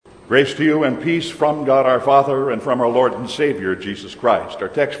Grace to you and peace from God our Father and from our Lord and Savior, Jesus Christ. Our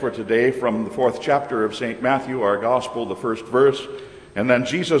text for today from the 4th chapter of St. Matthew, our Gospel, the first verse. And then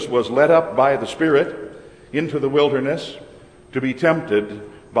Jesus was led up by the Spirit into the wilderness to be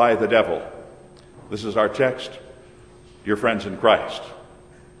tempted by the devil. This is our text, dear friends in Christ.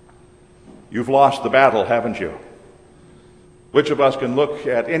 You've lost the battle, haven't you? Which of us can look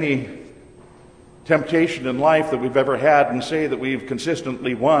at any temptation in life that we've ever had and say that we've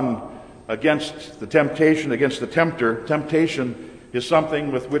consistently won against the temptation, against the tempter? Temptation is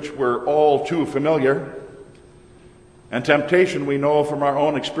something with which we're all too familiar. And temptation, we know from our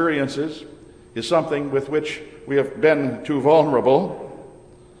own experiences, is something with which we have been too vulnerable.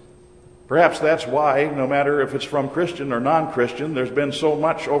 Perhaps that's why, no matter if it's from Christian or non-Christian, there's been so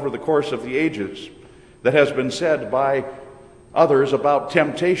much over the course of the ages that has been said by others about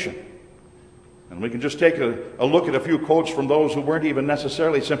temptation. And we can just take a look at a few quotes from those who weren't even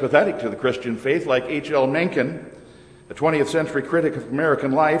necessarily sympathetic to the Christian faith, like H.L. Mencken, a 20th century critic of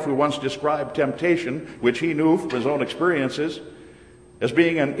American life, who once described temptation, which he knew from his own experiences, as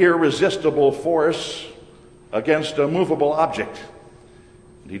being an irresistible force against a movable object.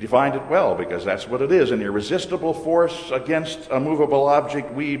 And he defined it well, because that's what it is, an irresistible force against a movable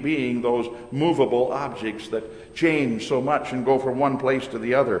object, we being those movable objects that change so much and go from one place to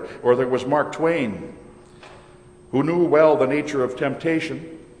the other. Or there was Mark Twain, who knew well the nature of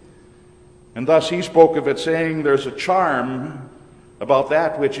temptation, and thus he spoke of it, saying, there's a charm about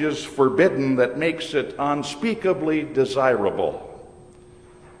that which is forbidden that makes it unspeakably desirable.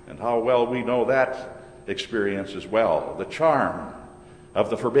 And how well we know that experience as well, the charm of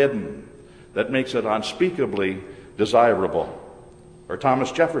the forbidden that makes it unspeakably desirable. Or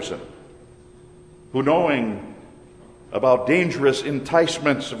Thomas Jefferson, who, knowing about dangerous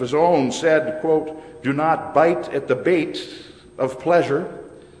enticements of his own, said, quote, do not bite at the bait of pleasure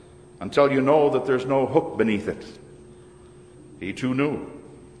until you know that there's no hook beneath it. He too knew.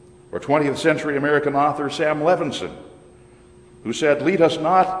 Or 20th century American author Sam Levinson, who said, lead us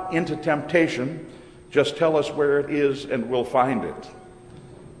not into temptation, just tell us where it is and we'll find it.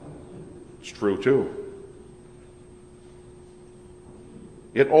 It's true too.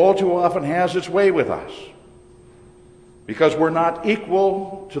 It all too often has its way with us, because we're not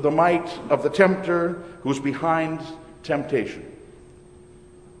equal to the might of the tempter who's behind temptation.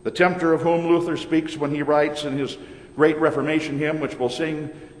 The tempter of whom Luther speaks when he writes in his great Reformation hymn, which we'll sing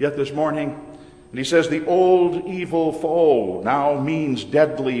yet this morning. And he says, the old evil foe now means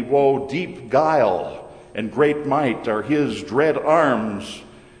deadly woe, deep guile and great might are his dread arms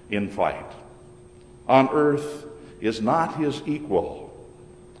in fight. On earth is not his equal.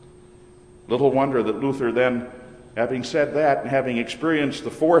 Little wonder that Luther then, having said that and having experienced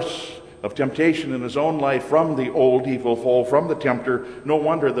the force of temptation in his own life from the old evil foe, from the tempter, no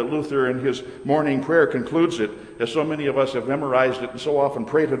wonder that Luther in his morning prayer concludes it, as so many of us have memorized it and so often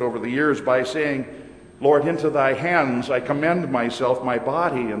prayed it over the years, by saying, Lord, into thy hands I commend myself, my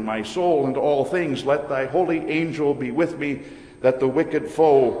body and my soul, and all things. Let thy holy angel be with me, that the wicked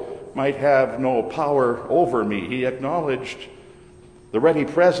foe might have no power over me. He acknowledged the ready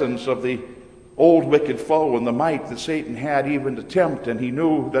presence of the old wicked foe and the might that Satan had even to tempt, and he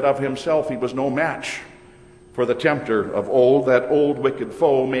knew that of himself he was no match for the tempter of old. That old wicked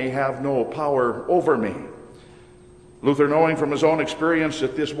foe may have no power over me. Luther, knowing from his own experience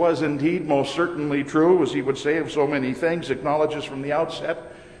that this was indeed most certainly true, as he would say of so many things, acknowledges from the outset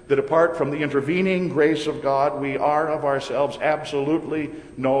that apart from the intervening grace of God, we are of ourselves absolutely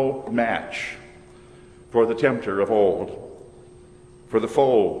no match for the tempter of old, for the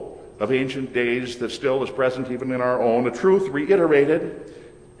foe of ancient days that still is present even in our own, a truth reiterated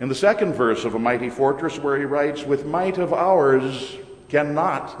in the second verse of A Mighty Fortress, where he writes, with might of ours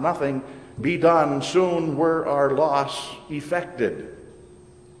cannot nothing be done, soon were our loss effected.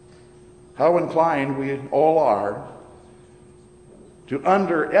 How inclined we all are to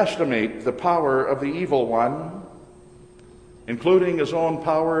underestimate the power of the evil one, including his own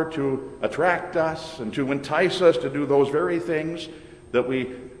power to attract us and to entice us to do those very things that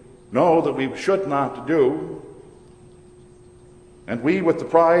we know that we should not do. And we, with the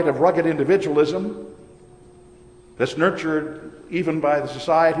pride of rugged individualism that's nurtured even by the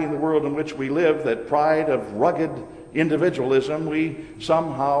society and the world in which we live, that pride of rugged individualism, we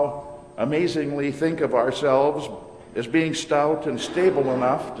somehow amazingly think of ourselves as being stout and stable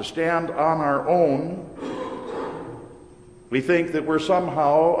enough to stand on our own. We think that we're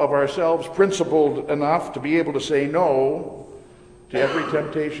somehow of ourselves principled enough to be able to say no to every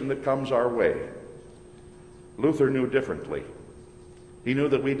temptation that comes our way. Luther knew differently. He knew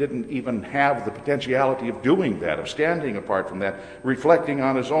that we didn't even have the potentiality of doing that, of standing apart from that. Reflecting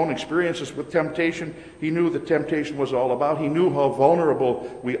on his own experiences with temptation, he knew that temptation was all about. He knew how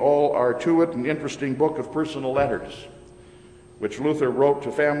vulnerable we all are to it. An interesting book of personal letters, which Luther wrote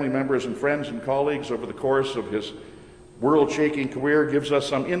to family members and friends and colleagues over the course of his world-shaking career, gives us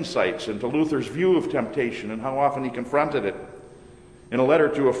some insights into Luther's view of temptation and how often he confronted it. In a letter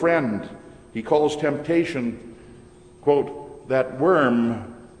to a friend, he calls temptation, quote, that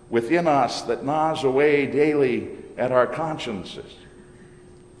worm within us that gnaws away daily at our consciences.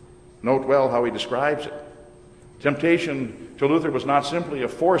 Note well how he describes it. Temptation to Luther was not simply a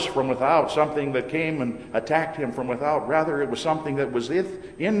force from without, something that came and attacked him from without. Rather, it was something that was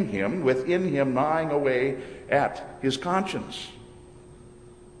within him, gnawing away at his conscience.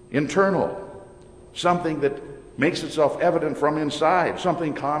 Internal, something that makes itself evident from inside,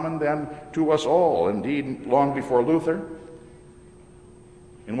 something common then to us all. Indeed, long before Luther,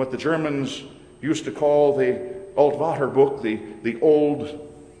 in what the Germans used to call the Altvaterbuch,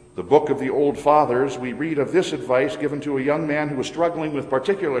 the book of the old fathers, we read of this advice given to a young man who was struggling with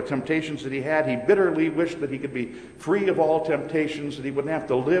particular temptations that he had. He bitterly wished that he could be free of all temptations, that he wouldn't have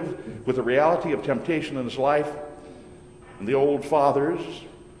to live with the reality of temptation in his life. And the old fathers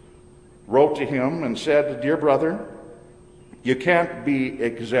wrote to him and said, "Dear brother, you can't be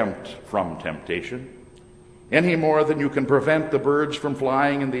exempt from temptation any more than you can prevent the birds from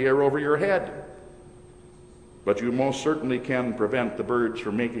flying in the air over your head. But you most certainly can prevent the birds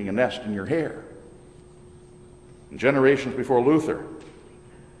from making a nest in your hair." And generations before Luther,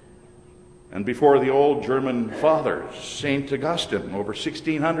 and before the old German fathers, St. Augustine, over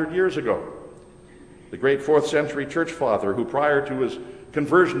 1,600 years ago, the great 4th century church father who prior to his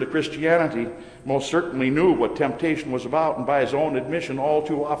conversion to Christianity most certainly knew what temptation was about, and by his own admission all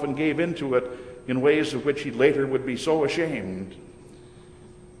too often gave into it in ways of which he later would be so ashamed.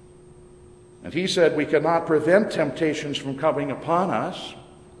 And he said, we cannot prevent temptations from coming upon us,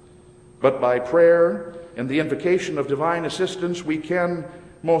 but by prayer and the invocation of divine assistance, we can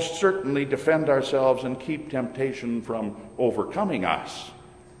most certainly defend ourselves and keep temptation from overcoming us.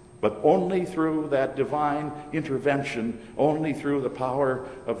 But only through that divine intervention, only through the power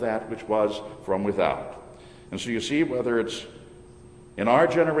of that which was from without. And so you see, whether it's in our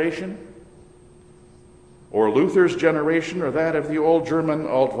generation, or Luther's generation, or that of the old German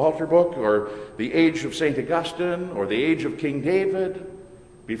Altvaterbuch, or the age of St. Augustine, or the age of King David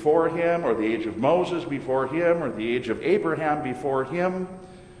before him, or the age of Moses before him, or the age of Abraham before him,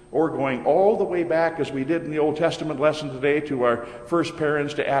 or going all the way back, as we did in the Old Testament lesson today, to our first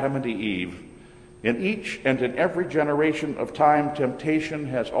parents, to Adam and to Eve. In each and in every generation of time, temptation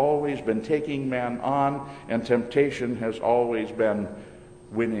has always been taking man on, and temptation has always been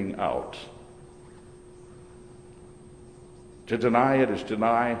winning out. To deny it is to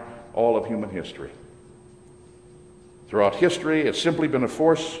deny all of human history. Throughout history, it's simply been a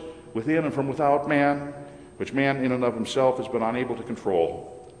force within and from without man, which man in and of himself has been unable to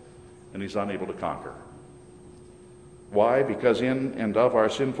control, and he's unable to conquer. Why? Because in and of our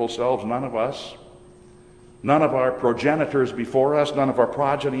sinful selves, none of us, none of our progenitors before us, none of our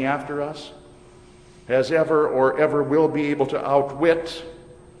progeny after us, has ever or ever will be able to outwit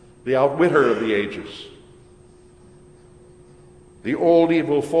the outwitter of the ages. The old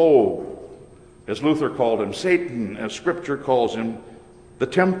evil foe, as Luther called him, Satan, as Scripture calls him, the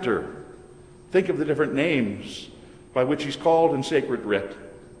tempter. Think of the different names by which he's called in sacred writ.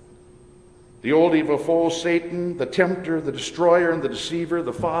 The old evil foe, Satan, the tempter, the destroyer and the deceiver,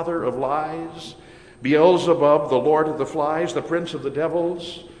 the father of lies. Beelzebub, the lord of the flies, the prince of the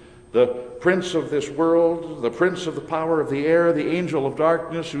devils, the prince of this world, the prince of the power of the air, the angel of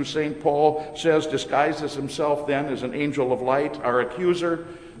darkness, who St. Paul says disguises himself then as an angel of light, our accuser.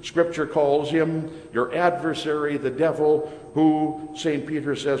 Scripture calls him your adversary, the devil, who, St.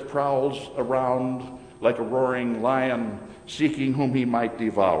 Peter says, prowls around like a roaring lion, seeking whom he might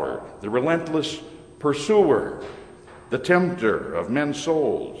devour. The relentless pursuer, the tempter of men's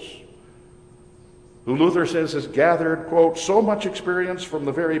souls, who Luther says has gathered, quote, so much experience from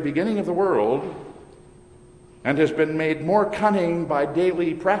the very beginning of the world and has been made more cunning by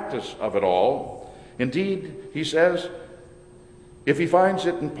daily practice of it all. Indeed, he says, if he finds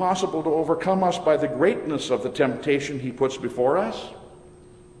it impossible to overcome us by the greatness of the temptation he puts before us,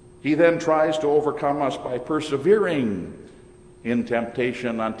 he then tries to overcome us by persevering in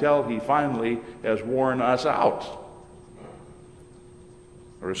temptation until he finally has worn us out.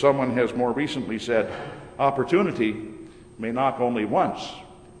 Or someone has more recently said, opportunity may knock only once,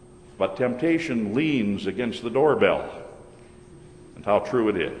 but temptation leans against the doorbell. And how true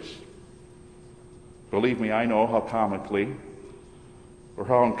it is. Believe me, I know how comically or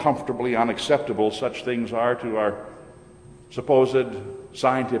how uncomfortably unacceptable such things are to our supposed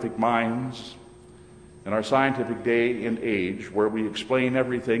scientific minds in our scientific day and age, where we explain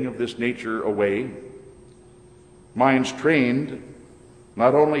everything of this nature away. Minds trained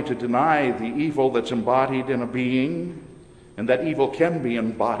not only to deny the evil that's embodied in a being, and that evil can be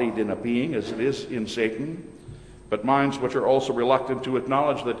embodied in a being as it is in Satan, but minds which are also reluctant to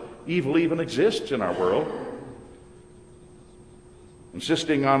acknowledge that evil even exists in our world,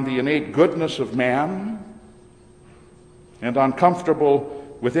 insisting on the innate goodness of man, and uncomfortable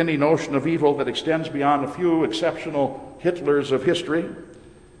with any notion of evil that extends beyond a few exceptional Hitlers of history.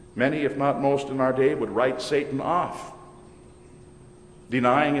 Many, if not most in our day, would write Satan off,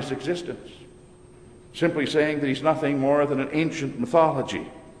 denying his existence, simply saying that he's nothing more than an ancient mythology.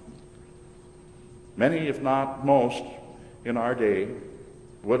 Many, if not most, in our day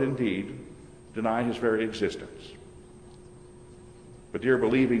would indeed deny his very existence. But dear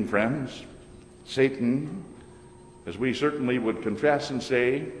believing friends, Satan, as we certainly would confess and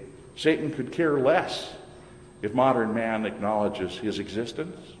say, Satan could care less if modern man acknowledges his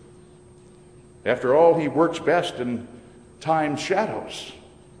existence. After all, he works best in time's shadows.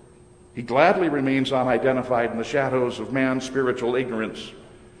 He gladly remains unidentified in the shadows of man's spiritual ignorance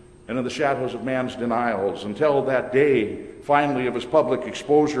and in the shadows of man's denials until that day, finally, of his public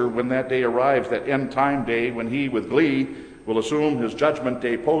exposure, when that day arrives, that end time day, when he, with glee, will assume his judgment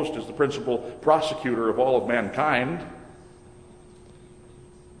day post as the principal prosecutor of all of mankind.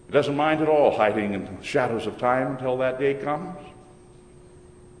 He doesn't mind at all hiding in the shadows of time until that day comes.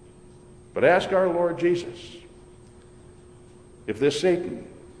 But ask our Lord Jesus if this Satan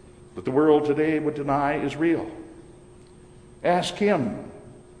that the world today would deny is real. Ask him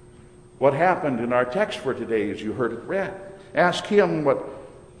what happened in our text for today as you heard it read. Ask him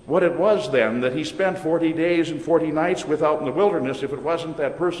what it was then that he spent 40 days and 40 nights with out in the wilderness, if it wasn't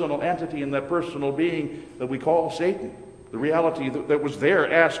that personal entity and that personal being that we call Satan, the reality that was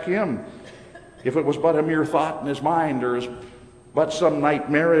there. Ask him if it was but a mere thought in his mind, or but some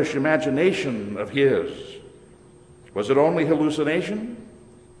nightmarish imagination of his. Was it only hallucination?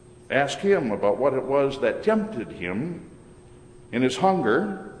 Ask him about what it was that tempted him in his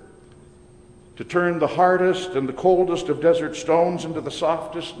hunger to turn the hardest and the coldest of desert stones into the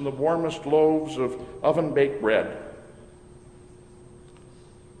softest and the warmest loaves of oven-baked bread.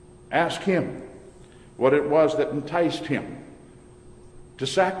 Ask him what it was that enticed him to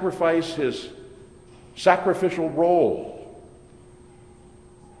sacrifice his sacrificial role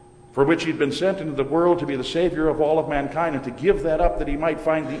for which he'd been sent into the world to be the Savior of all of mankind, and to give that up that he might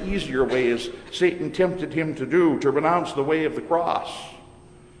find the easier way, as Satan tempted him to do, to renounce the way of the cross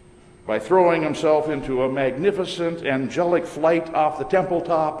by throwing himself into a magnificent angelic flight off the temple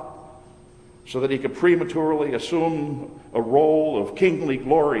top so that he could prematurely assume a role of kingly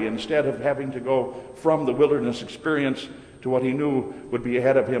glory instead of having to go from the wilderness experience to what he knew would be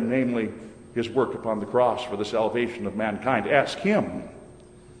ahead of him, namely his work upon the cross for the salvation of mankind. Ask him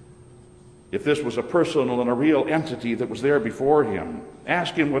if this was a personal and a real entity that was there before him.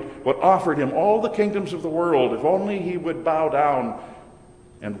 Ask him what offered him all the kingdoms of the world, if only he would bow down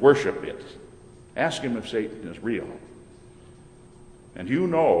and worship it. Ask him if Satan is real. And you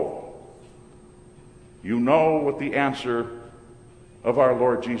know what the answer of our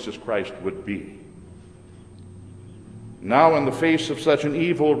Lord Jesus Christ would be. Now, in the face of such an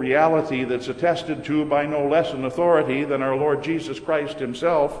evil reality that's attested to by no less an authority than our Lord Jesus Christ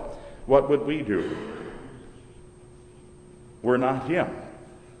himself, what would we do? We're not him.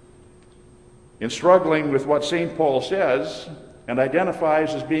 In struggling with what St. Paul says and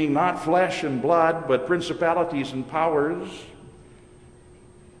identifies as being not flesh and blood, but principalities and powers,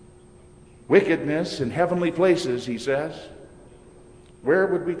 wickedness in heavenly places, he says, where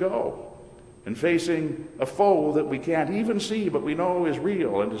would we go in facing a foe that we can't even see but we know is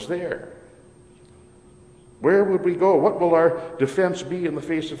real and is there? Where would we go? What will our defense be in the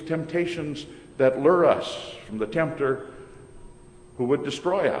face of temptations that lure us from the tempter who would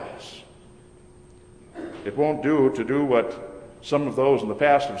destroy us? It won't do to do what some of those in the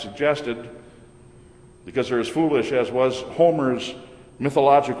past have suggested, because they're as foolish as was Homer's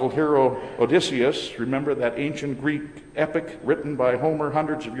mythological hero Odysseus. Remember that ancient Greek epic written by Homer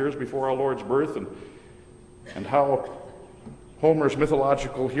hundreds of years before our Lord's birth, and how Homer's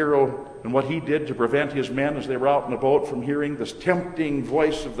mythological hero and what he did to prevent his men as they were out in the boat from hearing this tempting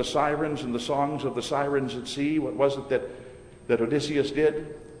voice of the sirens and the songs of the sirens at sea. What was it that Odysseus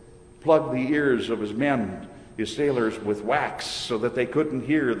did? Plugged the ears of his men, his sailors, with wax so that they couldn't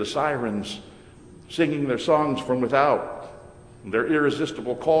hear the sirens singing their songs from without, their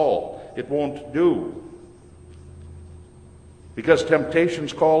irresistible call. It won't do. Because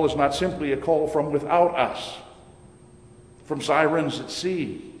temptation's call is not simply a call from without us, from sirens at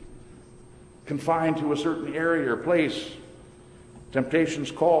sea, confined to a certain area or place.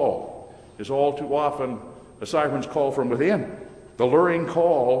 Temptation's call is all too often a siren's call from within. The luring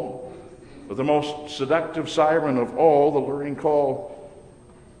call of the most seductive siren of all, the luring call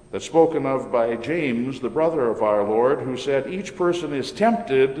that's spoken of by James, the brother of our Lord, who said, "Each person is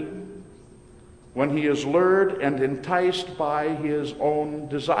tempted when he is lured and enticed by his own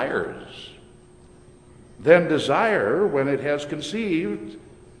desires. Then desire, when it has conceived,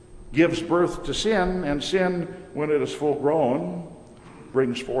 gives birth to sin, and sin, when it is full grown,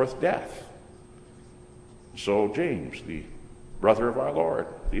 brings forth death." So James, the brother of our Lord,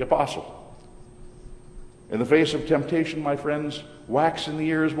 the apostle. In the face of temptation, my friends, wax in the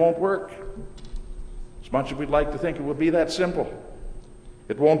ears won't work. As much as we'd like to think it would be that simple.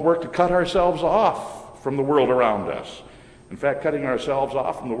 It won't work to cut ourselves off from the world around us. In fact, cutting ourselves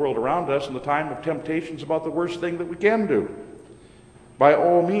off from the world around us in the time of temptation is about the worst thing that we can do. By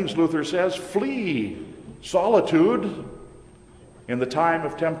all means, Luther says, flee solitude. In the time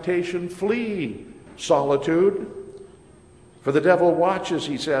of temptation, flee solitude. For the devil watches,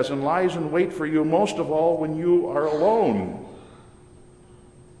 he says, and lies in wait for you, most of all when you are alone.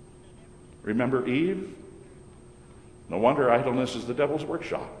 Remember Eve? No wonder idleness is the devil's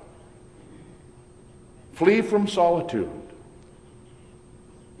workshop. Flee from solitude.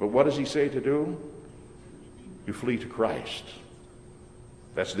 But what does he say to do? You flee to Christ.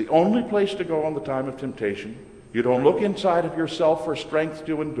 That's the only place to go in the time of temptation. You don't look inside of yourself for strength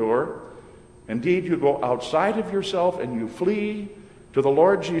to endure. Indeed, you go outside of yourself and you flee to the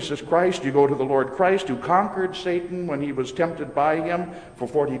Lord Jesus Christ. You go to the Lord Christ who conquered Satan when he was tempted by him for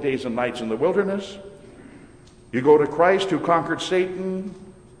 40 days and nights in the wilderness. You go to Christ who conquered Satan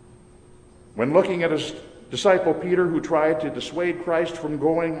when looking at his disciple Peter, who tried to dissuade Christ from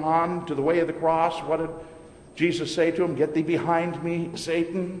going on to the way of the cross. What did Jesus say to him? "Get thee behind me,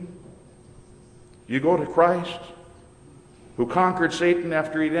 Satan." You go to Christ who conquered Satan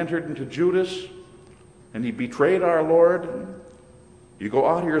after he'd entered into Judas and he betrayed our Lord. You go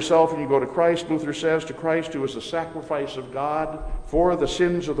out of yourself and you go to Christ. Luther says, to Christ who is the sacrifice of God for the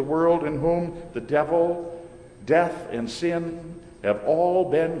sins of the world, in whom the devil, death, and sin have all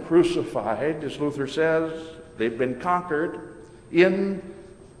been crucified. As Luther says, they've been conquered. In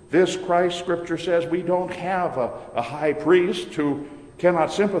this Christ, Scripture says, we don't have a high priest who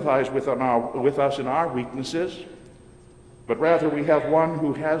cannot sympathize with us in our weaknesses, but rather we have one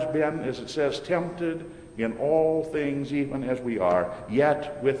who has been, as it says, tempted in all things even as we are,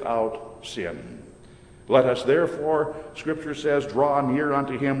 yet without sin. Let us therefore, Scripture says, draw near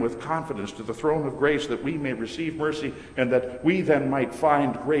unto him with confidence to the throne of grace, that we may receive mercy, and that we then might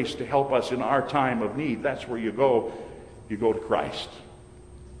find grace to help us in our time of need. That's where you go. You go to Christ.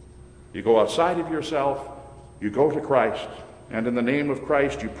 You go outside of yourself, you go to Christ, and in the name of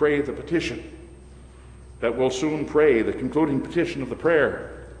Christ you pray the petition that we'll soon pray, the concluding petition of the prayer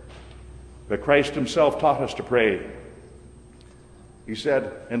that Christ himself taught us to pray. He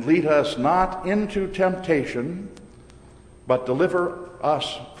said, "And lead us not into temptation, but deliver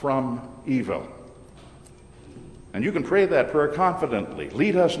us from evil." And you can pray that prayer confidently.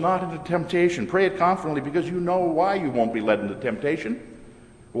 Lead us not into temptation. Pray it confidently because you know why you won't be led into temptation.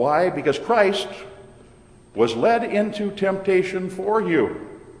 Why? Because Christ was led into temptation for you.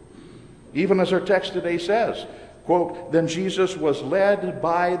 Even as our text today says, quote, "Then Jesus was led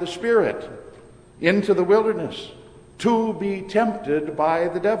by the Spirit into the wilderness to be tempted by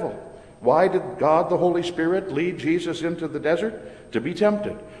the devil." Why did God the Holy Spirit lead Jesus into the desert? To be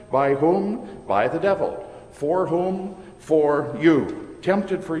tempted. By whom? By the devil. For whom? For you.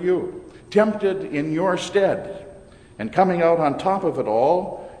 Tempted for you. Tempted in your stead. And coming out on top of it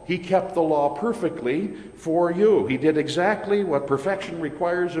all, he kept the law perfectly for you. He did exactly what perfection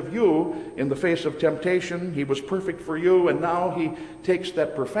requires of you in the face of temptation. He was perfect for you, and now he takes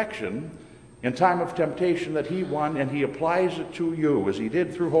that perfection in time of temptation that he won, and he applies it to you as he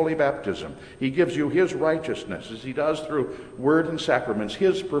did through holy baptism. He gives you his righteousness as he does through word and sacraments.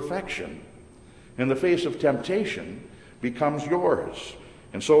 His perfection in the face of temptation becomes yours.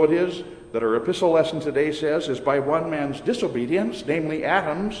 And so it is that our epistle lesson today says, is by one man's disobedience, namely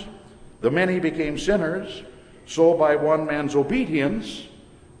Adam's, the many became sinners, so by one man's obedience,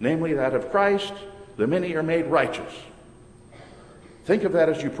 namely that of Christ, the many are made righteous. Think of that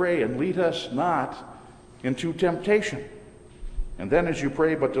as you pray, and lead us not into temptation. And then as you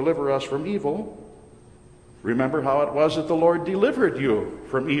pray, but deliver us from evil, remember how it was that the Lord delivered you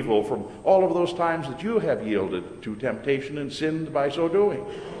from evil, from all of those times that you have yielded to temptation and sinned by so doing.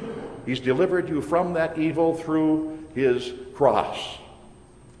 He's delivered you from that evil through his cross.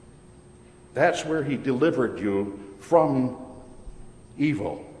 That's where he delivered you from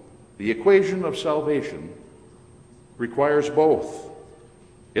evil. The equation of salvation requires both.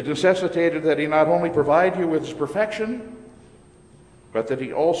 It necessitated that he not only provide you with his perfection, but that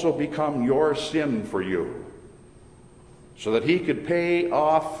he also become your sin for you, so that he could pay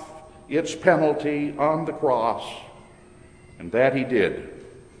off its penalty on the cross. And that he did.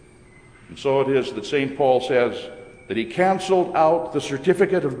 And so it is that St. Paul says that he canceled out the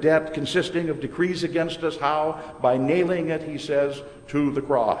certificate of debt consisting of decrees against us. How? By nailing it, he says, to the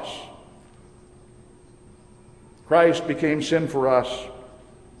cross. Christ became sin for us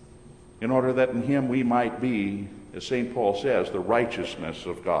in order that in him we might be, as St. Paul says, the righteousness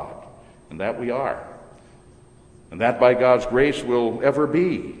of God. And that we are. And that by God's grace will ever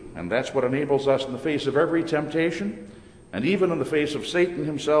be. And that's what enables us in the face of every temptation, and even in the face of Satan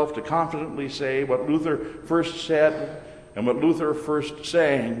himself, to confidently say what Luther first said and what Luther first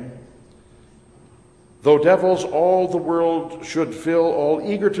sang: though devils all the world should fill, all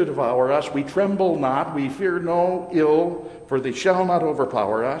eager to devour us, we tremble not, we fear no ill, for they shall not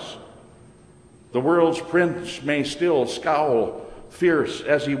overpower us. The world's prince may still scowl fierce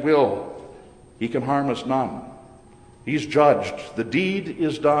as he will, he can harm us none. He's judged, the deed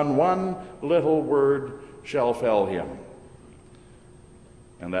is done, one little word shall fell him.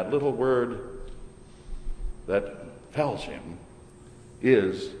 And that little word that fells him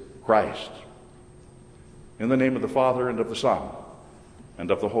is Christ. In the name of the Father, and of the Son,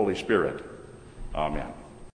 and of the Holy Spirit. Amen.